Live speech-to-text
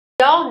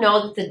We all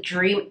know that the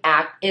DREAM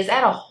Act is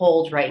at a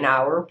hold right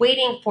now. We're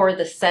waiting for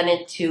the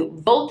Senate to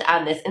vote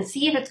on this and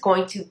see if it's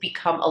going to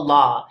become a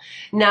law.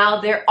 Now,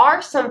 there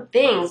are some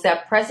things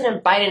that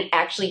President Biden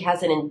actually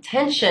has an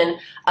intention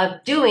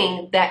of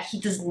doing that he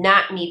does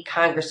not need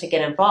Congress to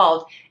get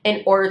involved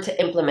in order to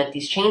implement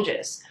these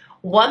changes.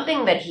 One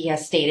thing that he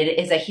has stated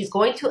is that he's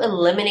going to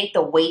eliminate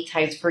the wait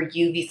times for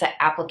U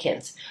visa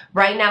applicants.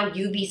 Right now,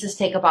 U visas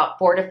take about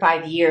 4 to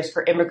 5 years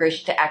for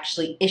immigration to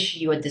actually issue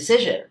you a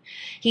decision.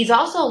 He's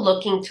also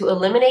looking to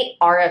eliminate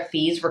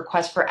RFEs,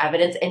 requests for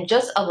evidence, and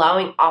just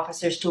allowing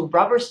officers to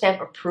rubber stamp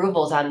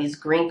approvals on these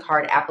green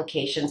card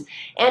applications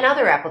and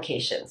other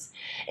applications.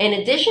 In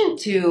addition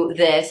to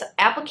this,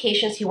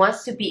 applications he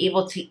wants to be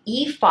able to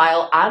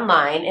e-file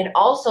online and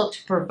also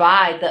to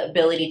provide the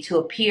ability to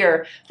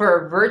appear for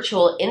a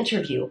virtual interview.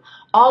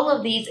 All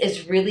of these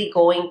is really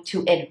going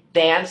to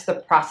advance the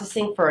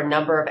processing for a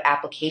number of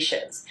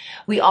applications.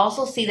 We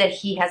also see that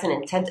he has an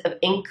intent of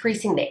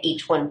increasing the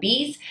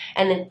H-1Bs,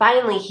 and then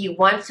finally he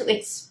wants to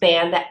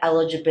expand the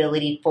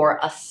eligibility for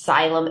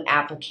asylum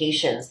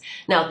applications.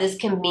 Now this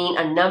can mean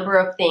a number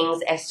of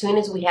things. As soon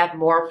as we have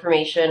more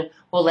information,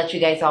 we'll let you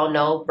guys all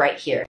know right here.